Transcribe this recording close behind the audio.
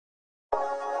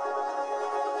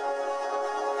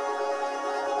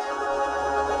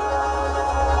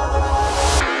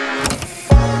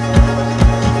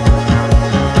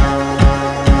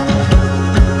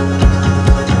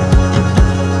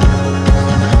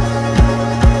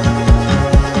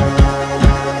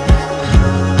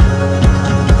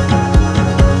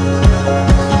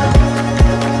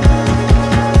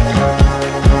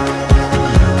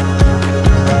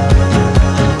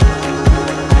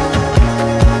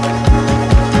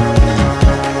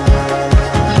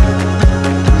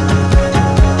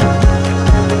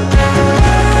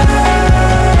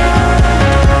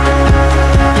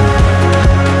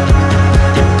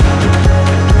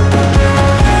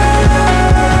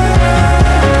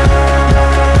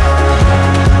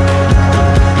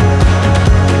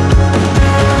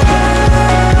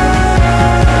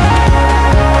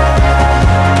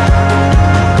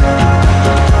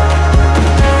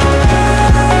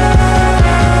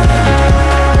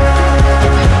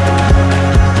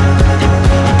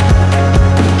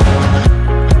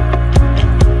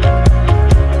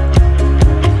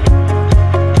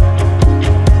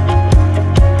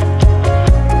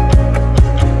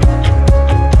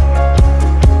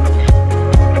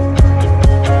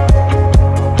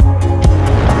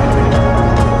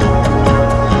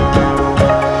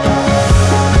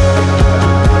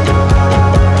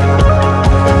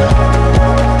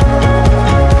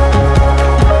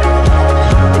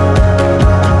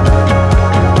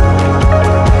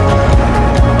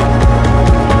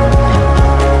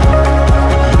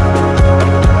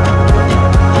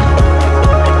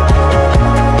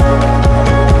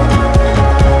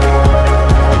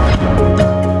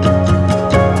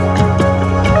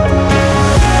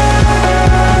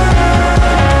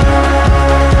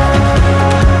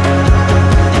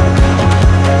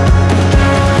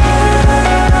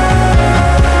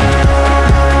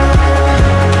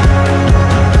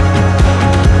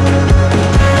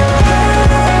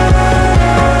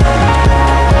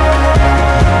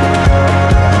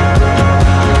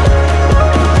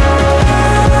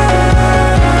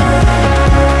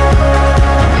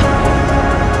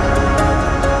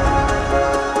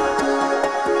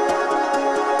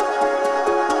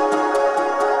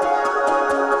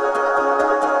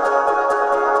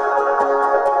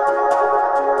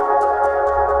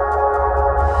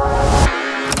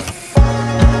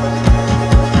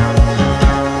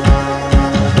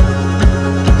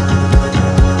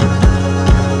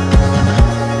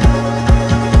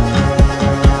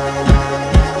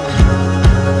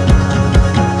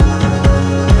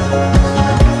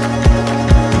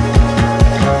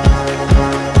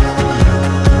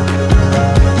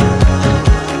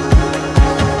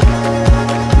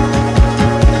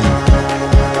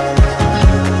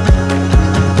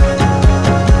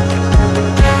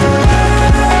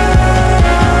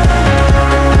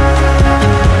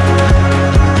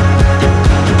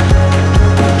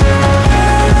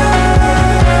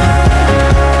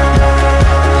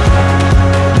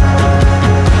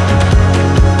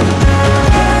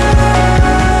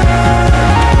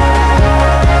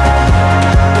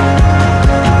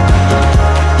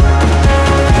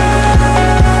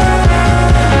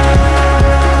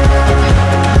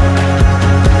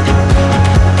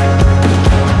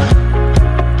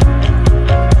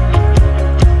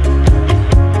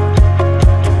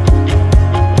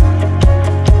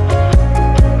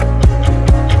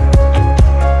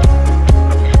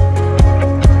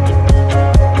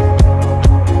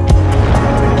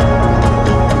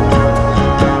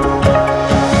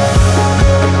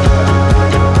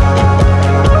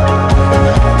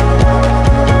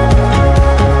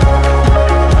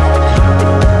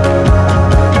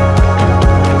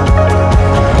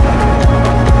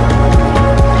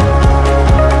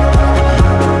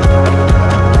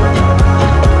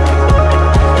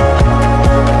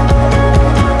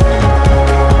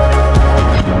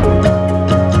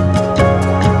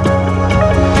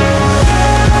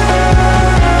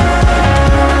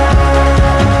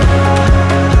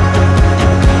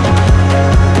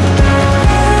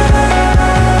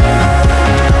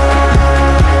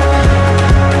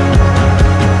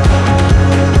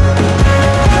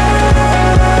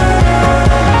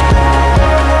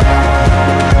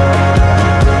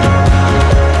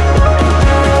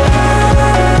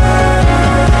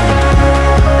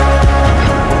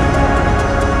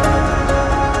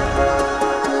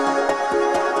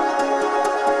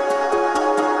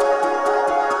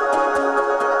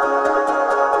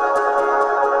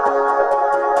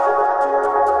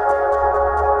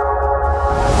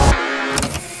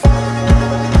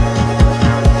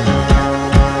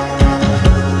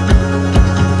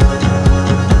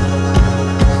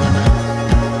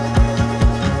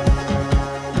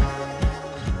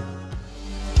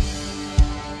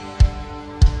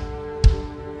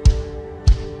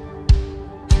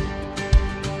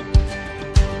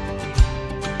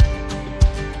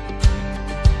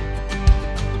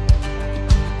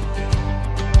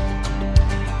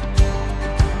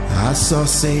I saw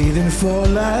Satan fall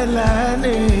like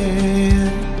lightning.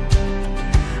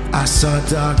 I saw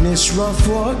darkness run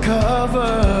for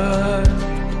cover.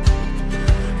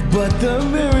 But the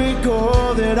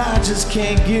miracle that I just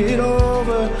can't get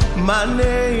over, my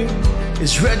name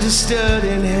is registered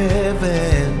in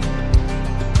heaven.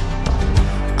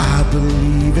 I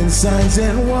believe in signs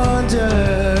and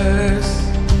wonders.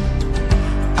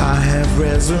 I have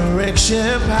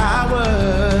resurrection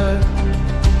power.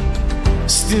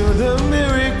 Still the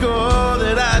miracle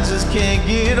that I just can't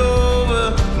get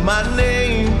over, my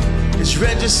name is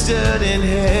registered in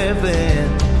heaven.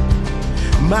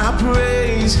 My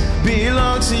praise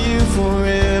belongs to you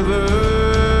forever.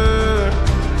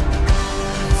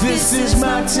 This is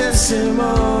my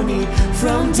testimony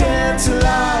from death to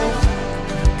life,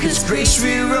 'cause grace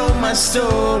rewrote my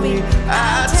story.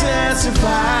 I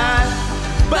testify,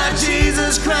 by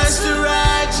Jesus Christ the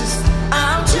righteous,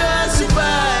 I'm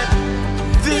justified.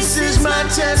 This is my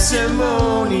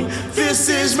testimony. This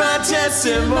is my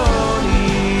testimony.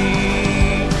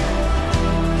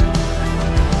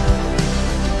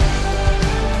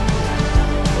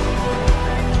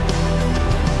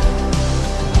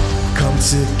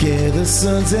 Together,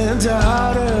 sons and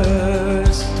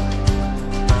daughters,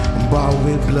 bought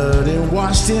with blood and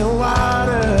washed in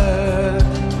water.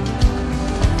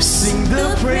 Sing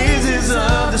the praises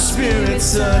of the Spirit,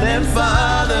 Son, and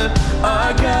Father.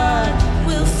 Our God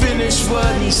will finish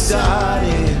what He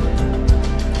started.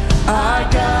 Our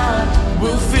God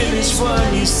will finish what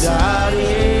He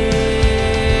started.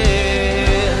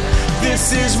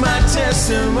 This is my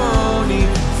testimony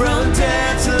from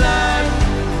death to life.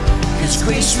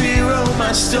 Grace rewrote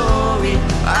my story.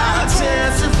 I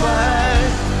testify,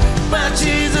 by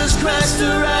Jesus Christ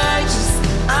the righteous,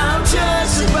 I'm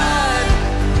justified.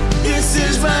 This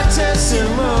is my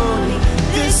testimony.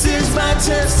 This is my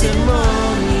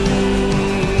testimony.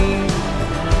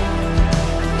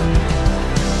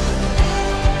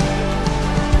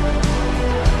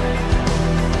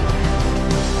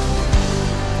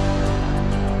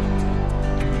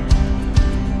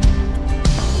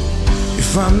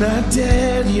 If I'm not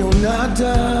dead, you're not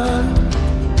done.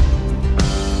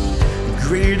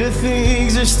 Greater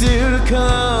things are still to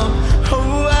come.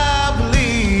 Oh, I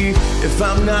believe. If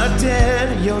I'm not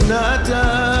dead, you're not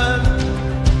done.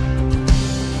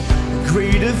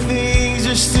 Greater things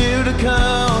are still to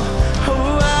come.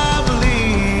 Oh, I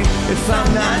believe. If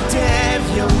I'm not dead,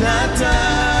 you're not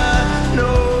done.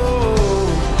 No.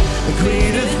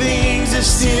 Greater things are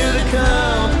still to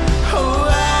come. Oh,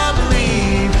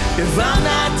 if I'm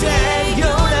not dead,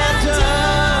 you're not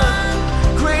done.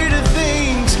 Greater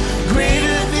things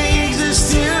are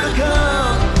still to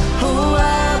come. Oh, I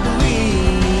believe.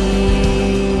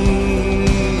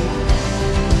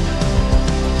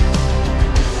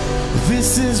 This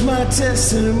is my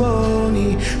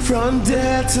testimony from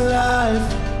death to life,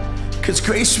 'cause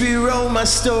grace rewrote my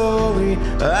story.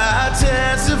 I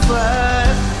testify,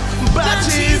 by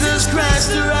Jesus Christ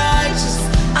the righteous,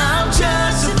 I'm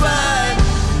justified.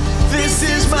 This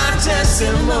is my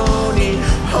testimony.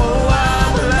 Oh,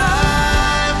 I'm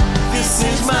alive. This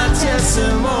is my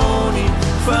testimony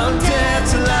from death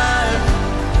to life,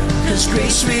 'cause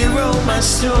grace rewrote my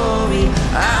story.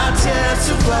 I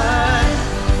testify,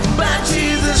 by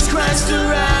Jesus Christ the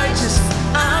righteous,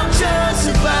 I'm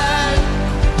justified.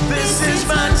 This is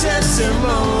my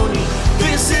testimony.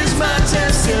 This is my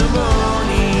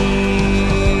testimony.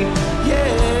 Yeah.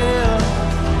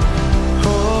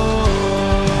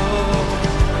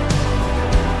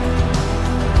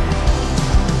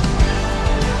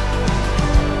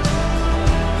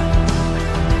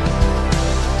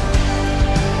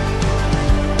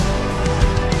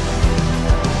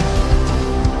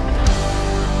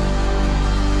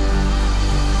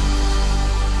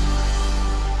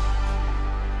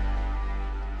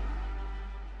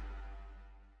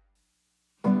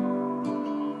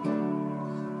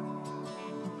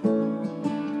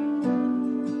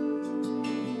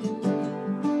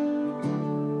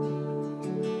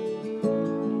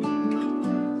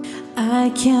 I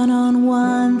count on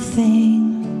one thing: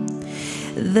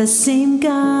 the same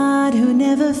God who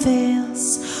never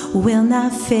fails will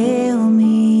not fail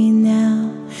me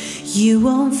now. You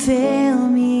won't fail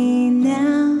me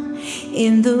now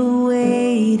in the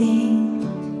waiting.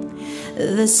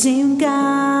 The same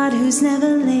God who's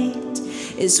never late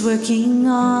is working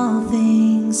all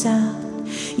things out.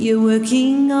 You're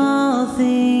working all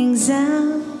things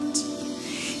out.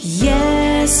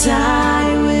 Yes, I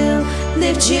will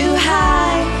lift you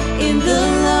high in the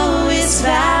lowest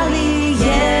valley.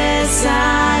 Yes,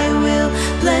 I will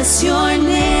bless your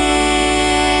name.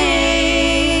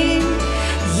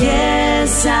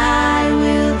 Yes, I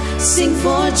will sing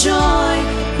for joy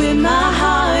when my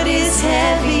heart is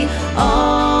heavy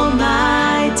all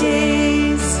my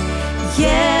days.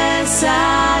 Yes,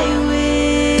 I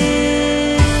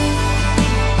will.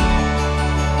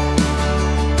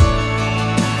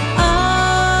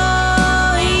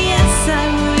 Oh, yes, I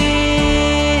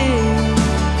will.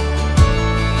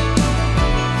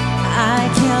 I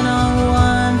count on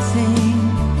one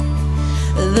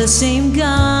thing: the same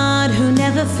God who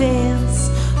never fails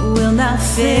will not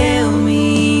fail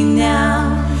me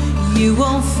now. You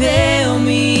won't fail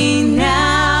me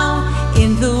now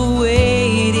in the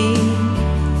waiting.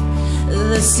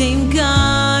 The same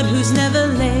God who's never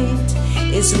late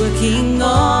is working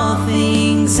all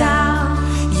things out.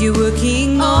 You're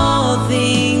working all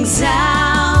things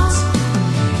out.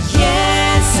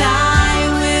 Yes, I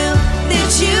will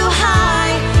lift you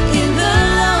high in the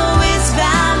lowest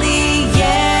valley.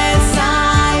 Yes,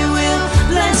 I will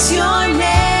bless your name.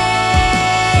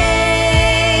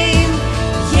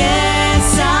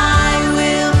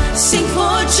 Sing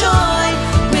for joy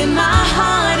when my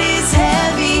heart is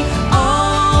heavy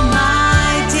all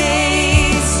my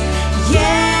days.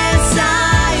 Yes,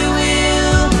 I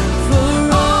will for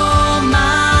all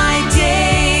my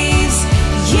days.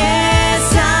 Yes,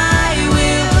 I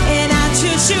will. And I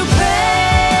choose to praise,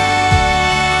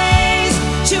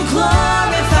 to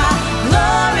glorify,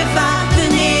 glorify the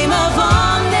name of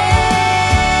all names.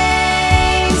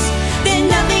 Then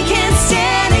nothing can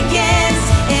stand against.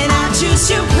 And I choose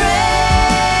to praise,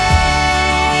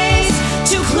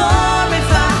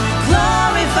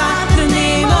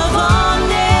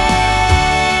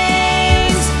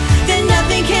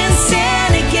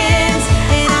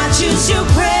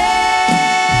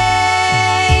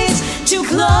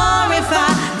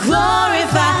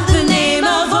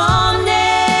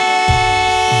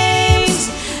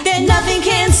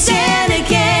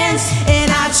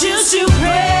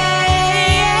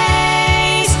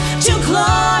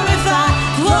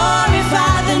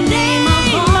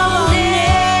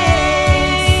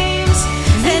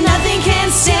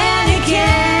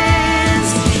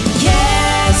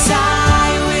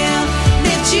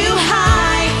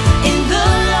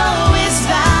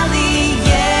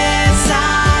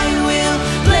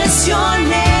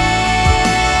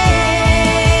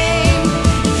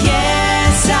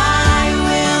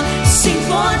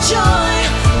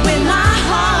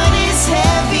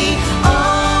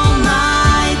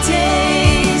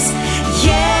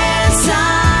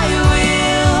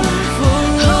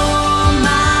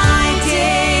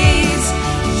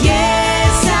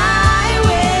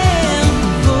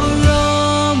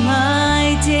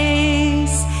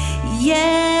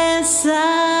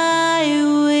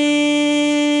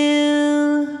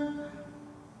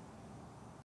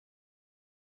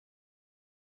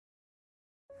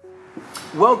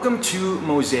 Welcome to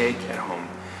Mosaic at Home.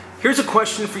 Here's a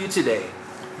question for you today.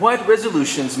 What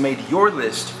resolutions made your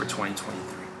list for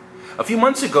 2023? A few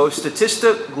months ago,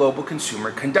 Statista Global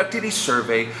Consumer conducted a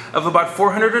survey of about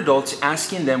 400 adults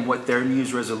asking them what their New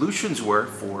Year's resolutions were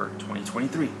for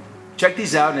 2023. Check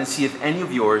these out and see if any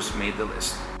of yours made the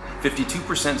list.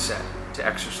 52% said to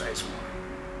exercise more.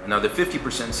 Another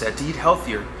 50% said to eat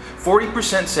healthier.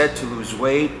 40% said to lose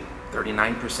weight.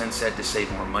 39% said to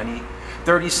save more money.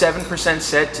 37%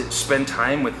 said to spend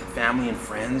time with family and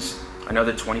friends.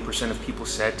 Another 20% of people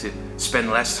said to spend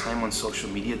less time on social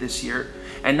media this year.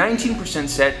 And 19%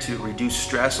 said to reduce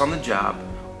stress on the job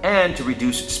and to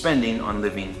reduce spending on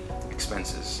living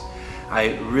expenses.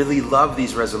 I really love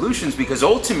these resolutions because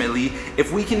ultimately,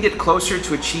 if we can get closer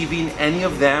to achieving any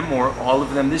of them or all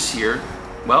of them this year,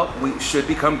 well, we should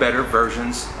become better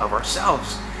versions of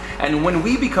ourselves. And when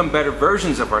we become better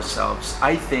versions of ourselves,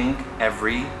 I think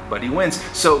everybody wins.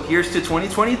 So here's to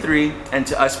 2023 and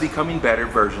to us becoming better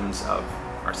versions of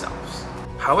ourselves.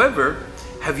 However,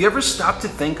 have you ever stopped to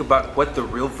think about what the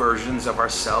real versions of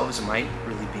ourselves might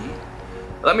really be?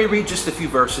 Let me read just a few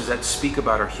verses that speak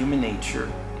about our human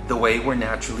nature, the way we're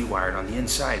naturally wired on the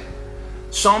inside.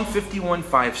 Psalm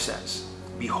 51:5 says,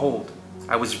 "Behold,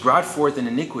 I was brought forth in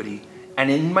iniquity, and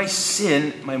in my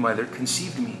sin my mother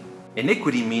conceived me."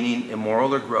 Iniquity meaning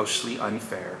immoral or grossly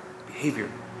unfair behavior.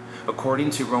 According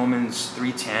to Romans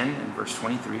 3:10 and verse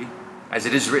 23, as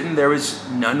it is written, there is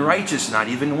none righteous, not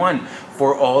even one,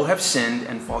 for all have sinned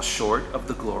and fall short of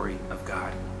the glory of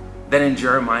God. Then in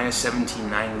Jeremiah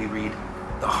 17:9 we read,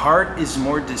 the heart is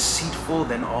more deceitful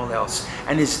than all else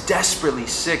and is desperately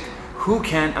sick. Who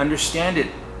can understand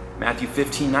it? Matthew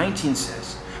 15:19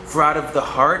 says, for out of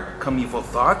the heart come evil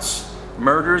thoughts,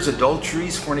 murders,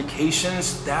 adulteries,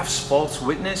 fornications, thefts, false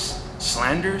witness,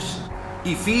 slanders.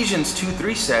 Ephesians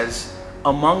 2:3 says,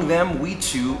 among them we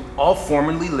too all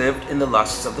formerly lived in the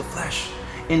lusts of the flesh,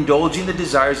 indulging the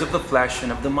desires of the flesh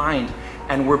and of the mind,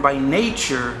 and were by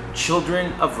nature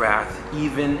children of wrath,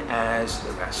 even as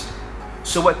the rest.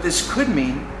 So what this could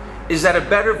mean is that a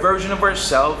better version of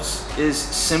ourselves is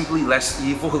simply less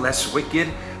evil, less wicked,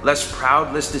 less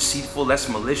proud, less deceitful, less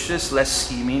malicious, less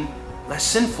scheming, less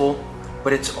sinful,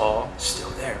 but it's all still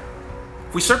there.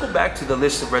 If we circle back to the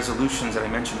list of resolutions that I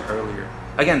mentioned earlier,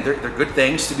 again, they're good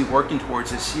things to be working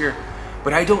towards this year,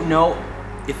 but I don't know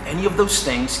if any of those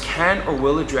things can or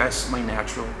will address my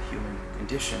natural human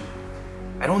condition.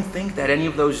 I don't think that any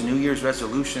of those New Year's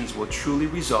resolutions will truly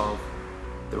resolve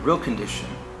the real condition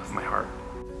of my heart.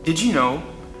 Did you know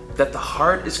that the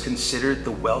heart is considered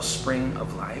the wellspring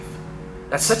of life?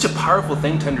 That's such a powerful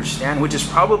thing to understand, which is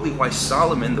probably why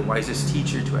Solomon, the wisest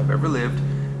teacher to have ever lived,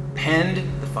 penned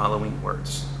the following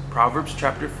words. Proverbs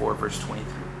chapter 4, verse 23.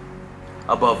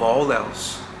 Above all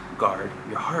else, guard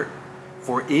your heart,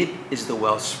 for it is the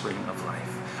wellspring of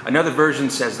life. Another version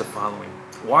says the following.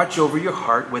 Watch over your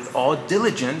heart with all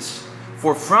diligence,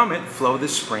 for from it flow the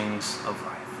springs of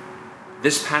life.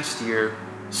 This past year,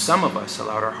 some of us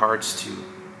allowed our hearts to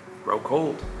grow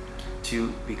cold, to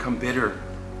become bitter,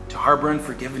 to harbor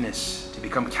unforgiveness, to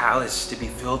become callous, to be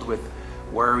filled with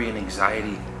worry and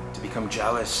anxiety, to become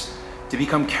jealous, to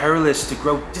become careless, to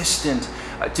grow distant,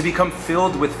 to become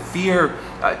filled with fear,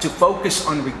 to focus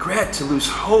on regret, to lose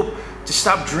hope, to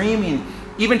stop dreaming,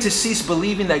 even to cease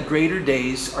believing that greater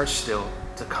days are still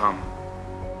to come.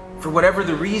 For whatever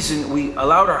the reason, we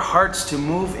allowed our hearts to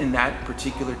move in that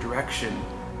particular direction.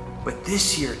 But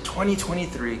this year,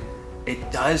 2023,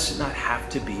 it does not have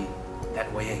to be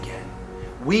that way again.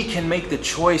 We can make the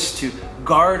choice to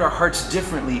guard our hearts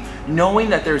differently, knowing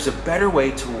that there's a better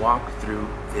way to walk through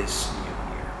this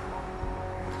new year.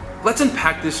 Let's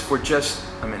unpack this for just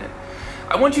a minute.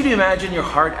 I want you to imagine your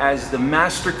heart as the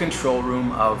master control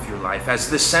room of your life, as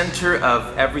the center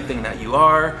of everything that you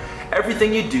are,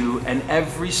 everything you do, and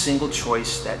every single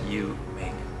choice that you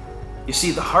make. You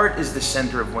see, the heart is the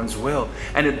center of one's will,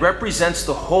 and it represents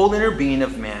the whole inner being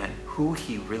of man, who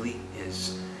he really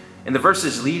is. In the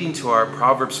verses leading to our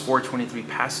Proverbs 4:23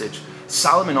 passage,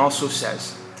 Solomon also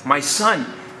says, "My son,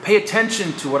 pay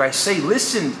attention to what I say.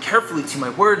 Listen carefully to my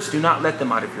words. Do not let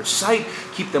them out of your sight.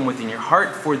 Keep them within your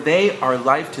heart, for they are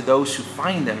life to those who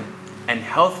find them, and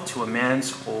health to a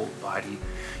man's whole body."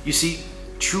 You see,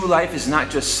 true life is not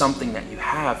just something that you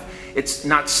have. It's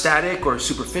not static or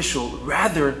superficial.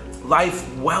 Rather, life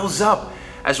wells up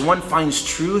as one finds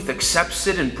truth, accepts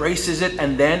it, embraces it,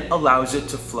 and then allows it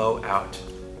to flow out.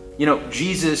 You know,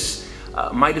 Jesus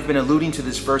might have been alluding to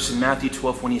this verse in Matthew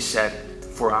 12 when he said,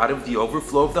 "For out of the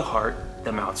overflow of the heart,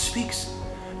 the mouth speaks."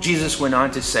 Jesus went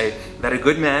on to say that a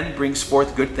good man brings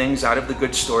forth good things out of the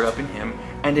good stored up in him,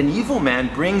 and an evil man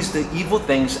brings the evil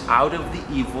things out of the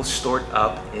evil stored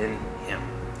up in him.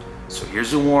 So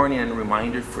here's a warning and a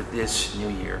reminder for this new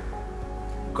year.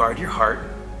 Guard your heart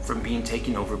from being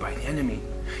taken over by the enemy.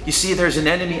 You see, there's an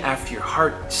enemy after your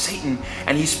heart, Satan,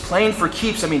 and he's playing for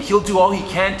keeps. I mean, he'll do all he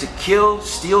can to kill,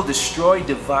 steal, destroy,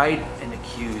 divide, and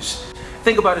accuse.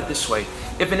 Think about it this way.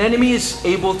 If an enemy is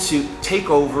able to take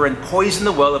over and poison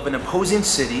the well of an opposing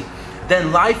city,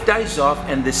 then life dies off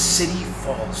and the city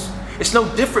falls. It's no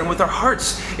different with our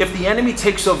hearts. If the enemy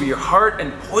takes over your heart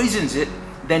and poisons it,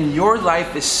 then your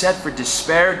life is set for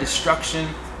despair, destruction,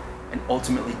 and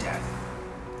ultimately death.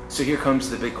 So here comes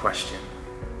the big question.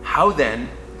 How then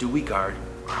do we guard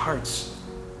our hearts?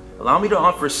 Allow me to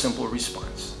offer a simple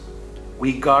response.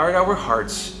 We guard our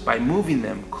hearts by moving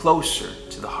them closer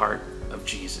to the heart of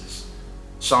Jesus.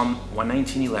 Psalm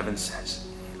 119:11 says,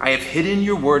 "I have hidden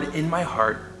your word in my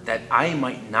heart that I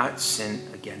might not sin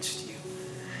against you."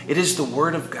 It is the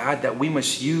word of God that we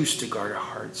must use to guard our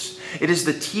hearts. It is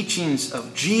the teachings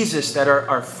of Jesus that are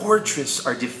our fortress,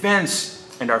 our defense,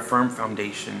 and our firm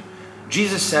foundation.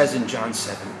 Jesus says in John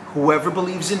 7, "Whoever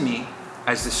believes in me,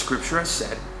 as the scripture has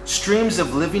said, streams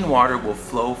of living water will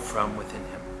flow from within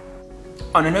him."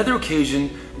 On another occasion,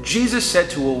 Jesus said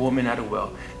to a woman at a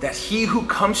well that he who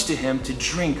comes to him to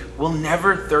drink will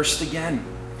never thirst again.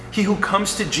 He who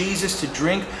comes to Jesus to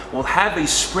drink will have a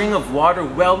spring of water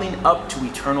welling up to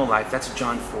eternal life. That's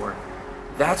John 4.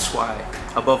 That's why,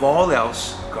 above all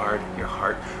else, guard your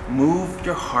heart. Move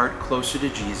your heart closer to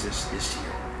Jesus this year.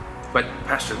 But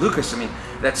Pastor Lucas,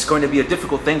 that's going to be a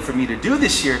difficult thing for me to do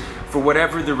this year for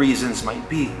whatever the reasons might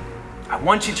be. I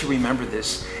want you to remember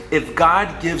this. If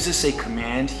God gives us a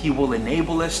command, he will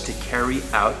enable us to carry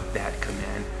out that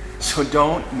command. So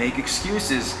don't make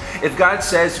excuses. If God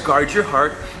says, guard your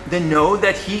heart, then know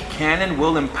that he can and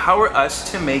will empower us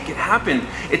to make it happen.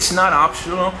 It's not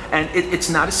optional and it's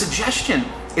not a suggestion.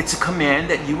 It's a command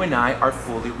that you and I are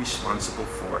fully responsible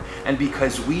for. And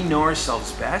because we know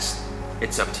ourselves best,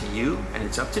 it's up to you and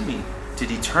it's up to me to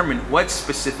determine what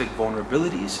specific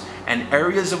vulnerabilities and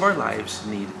areas of our lives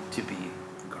need to be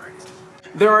guarded.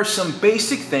 There are some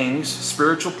basic things,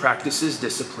 spiritual practices,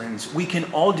 disciplines we can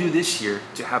all do this year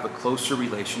to have a closer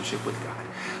relationship with God.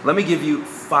 Let me give you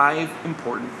 5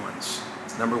 important ones.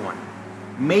 Number 1,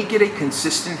 make it a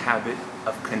consistent habit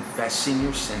of confessing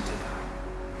your sin to God.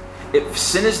 If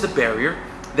sin is the barrier,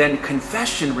 then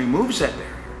confession removes that barrier.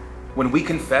 When we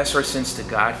confess our sins to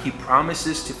God, He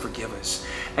promises to forgive us.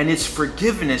 And it's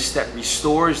forgiveness that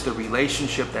restores the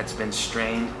relationship that's been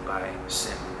strained by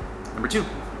sin. Number 2,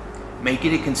 make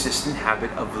it a consistent habit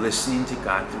of listening to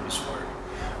God through His Word.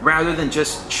 Rather than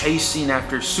just chasing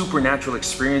after supernatural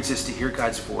experiences to hear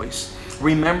God's voice,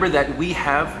 remember that we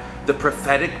have the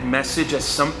prophetic message as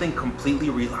something completely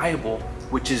reliable,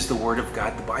 which is the Word of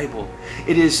God, the Bible.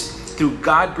 It is through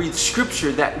God-breathed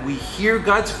scripture that we hear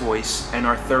God's voice and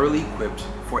are thoroughly equipped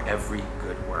for every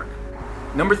good work.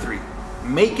 Number 3,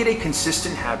 make it a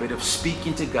consistent habit of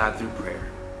speaking to God through prayer.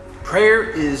 Prayer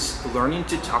is learning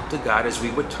to talk to God as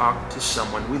we would talk to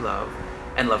someone we love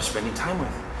and love spending time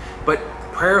with. But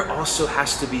prayer also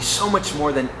has to be so much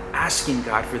more than asking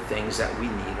God for things that we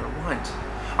need or want.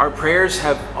 Our prayers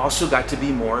have also got to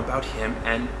be more about Him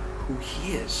and who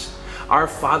He is. Our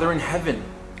Father in heaven,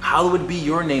 hallowed be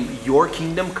your name, your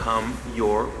kingdom come,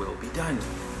 your will be done.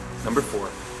 Number 4,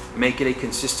 make it a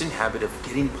consistent habit of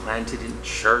getting planted in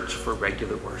church for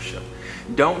regular worship.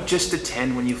 Don't just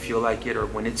attend when you feel like it or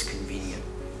when it's convenient.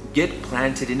 Get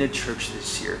planted in a church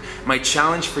this year. My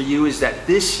challenge for you is that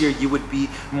this year you would be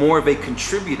more of a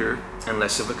contributor and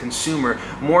less of a consumer,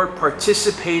 more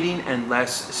participating and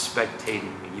less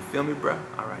spectating. You feel me, bro?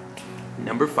 All right.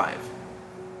 Number 5,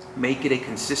 make it a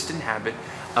consistent habit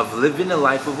of living a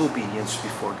life of obedience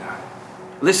before God.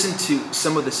 Listen to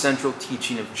some of the central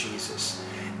teaching of Jesus.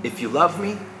 If you love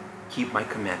me, keep my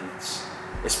commandments.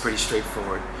 It's pretty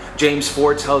straightforward. James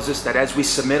 4 tells us that as we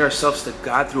submit ourselves to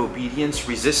God through obedience,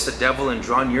 resist the devil and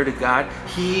draw near to God,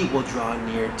 He will draw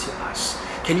near to us.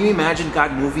 Can you imagine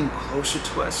God moving closer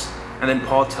to us? And then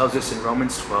Paul tells us in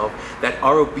Romans 12 that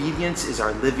our obedience is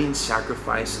our living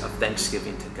sacrifice of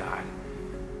thanksgiving to God.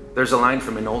 There's a line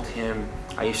from an old hymn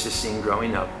I used to sing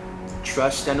growing up.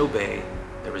 Trust and obey,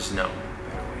 there is no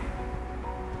better way.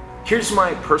 Here's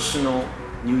my personal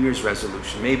New Year's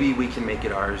resolution. Maybe we can make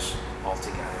it ours all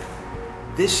together.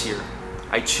 This year,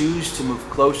 I choose to move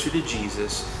closer to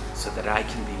Jesus so that I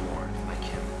can be more like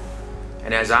Him.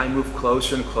 And as I move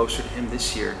closer and closer to Him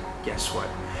this year, guess what?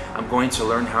 I'm going to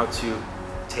learn how to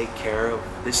take care of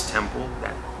this temple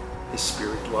that His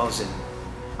Spirit dwells in.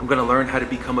 I'm going to learn how to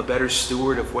become a better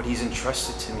steward of what He's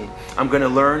entrusted to me. I'm going to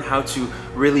learn how to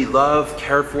really love,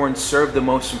 care for, and serve the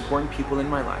most important people in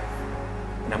my life.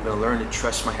 And I'm going to learn to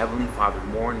trust my Heavenly Father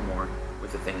more and more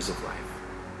with the things of life.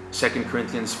 2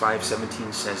 Corinthians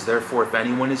 5:17 says, therefore, if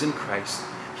anyone is in Christ,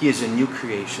 he is a new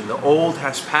creation. The old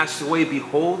has passed away.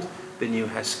 Behold, the new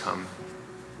has come.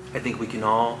 I think we can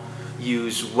all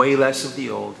use way less of the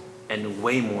old and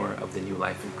way more of the new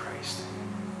life in Christ.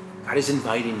 God is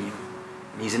inviting you.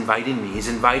 And He's inviting me. He's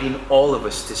inviting all of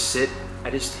us to sit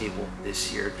at His table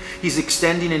this year. He's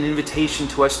extending an invitation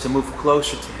to us to move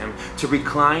closer to Him, to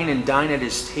recline and dine at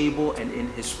His table and in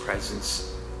His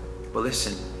presence. But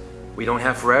listen, we don't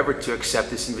have forever to accept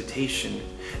this invitation.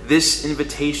 This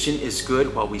invitation is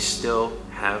good while we still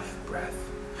have breath.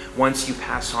 Once you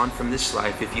pass on from this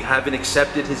life, if you haven't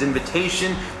accepted His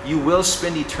invitation, you will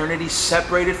spend eternity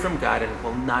separated from God and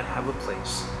will not have a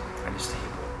place at His table.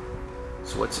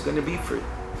 So what's it going to be for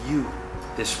you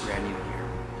this brand new year?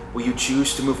 Will you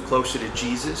choose to move closer to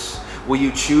Jesus? Will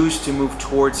you choose to move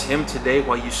towards Him today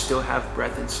while you still have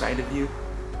breath inside of you?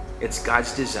 It's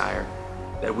God's desire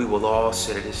that we will all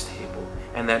sit at His table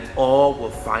and that all will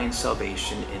find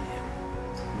salvation in Him.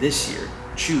 This year,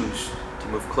 choose to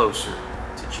move closer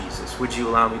to Jesus. Would you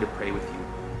allow me to pray with you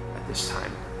at this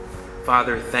time?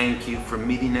 Father, thank you for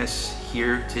meeting us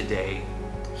here today,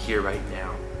 here right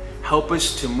now. Help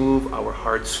us to move our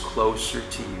hearts closer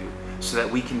to you so that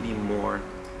we can be more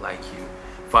like you.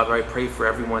 Father, I pray for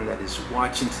everyone that is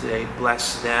watching today.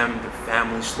 Bless them, their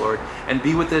families, Lord, and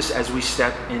be with us as we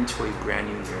step into a brand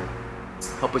new year.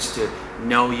 Help us to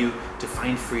know you, to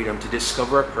find freedom, to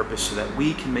discover our purpose so that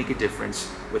we can make a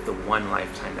difference with the one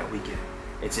lifetime that we get.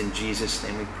 It's in Jesus'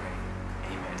 name we pray.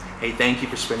 Amen. Hey, thank you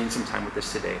for spending some time with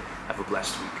us today. Have a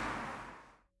blessed week.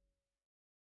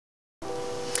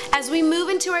 As we move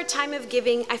into our time of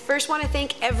giving, I first want to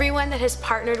thank everyone that has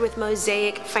partnered with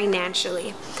Mosaic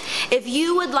financially. If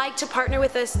you would like to partner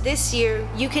with us this year,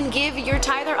 you can give your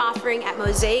tithe or offering at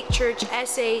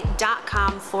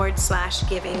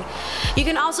mosaicchurchsa.com/giving. You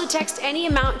can also text any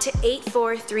amount to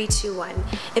 84321.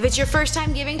 If it's your first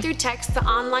time giving through text, the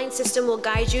online system will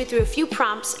guide you through a few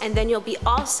prompts and then you'll be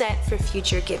all set for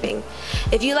future giving.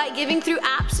 If you like giving through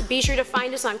apps, be sure to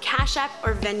find us on Cash App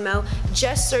or Venmo.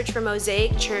 Just search for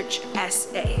Mosaic Church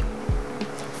SA.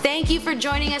 Thank you for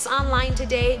joining us online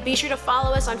today. Be sure to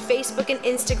follow us on Facebook and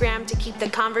Instagram to keep the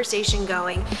conversation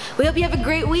going. We hope you have a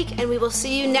great week, and we will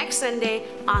see you next Sunday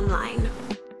online.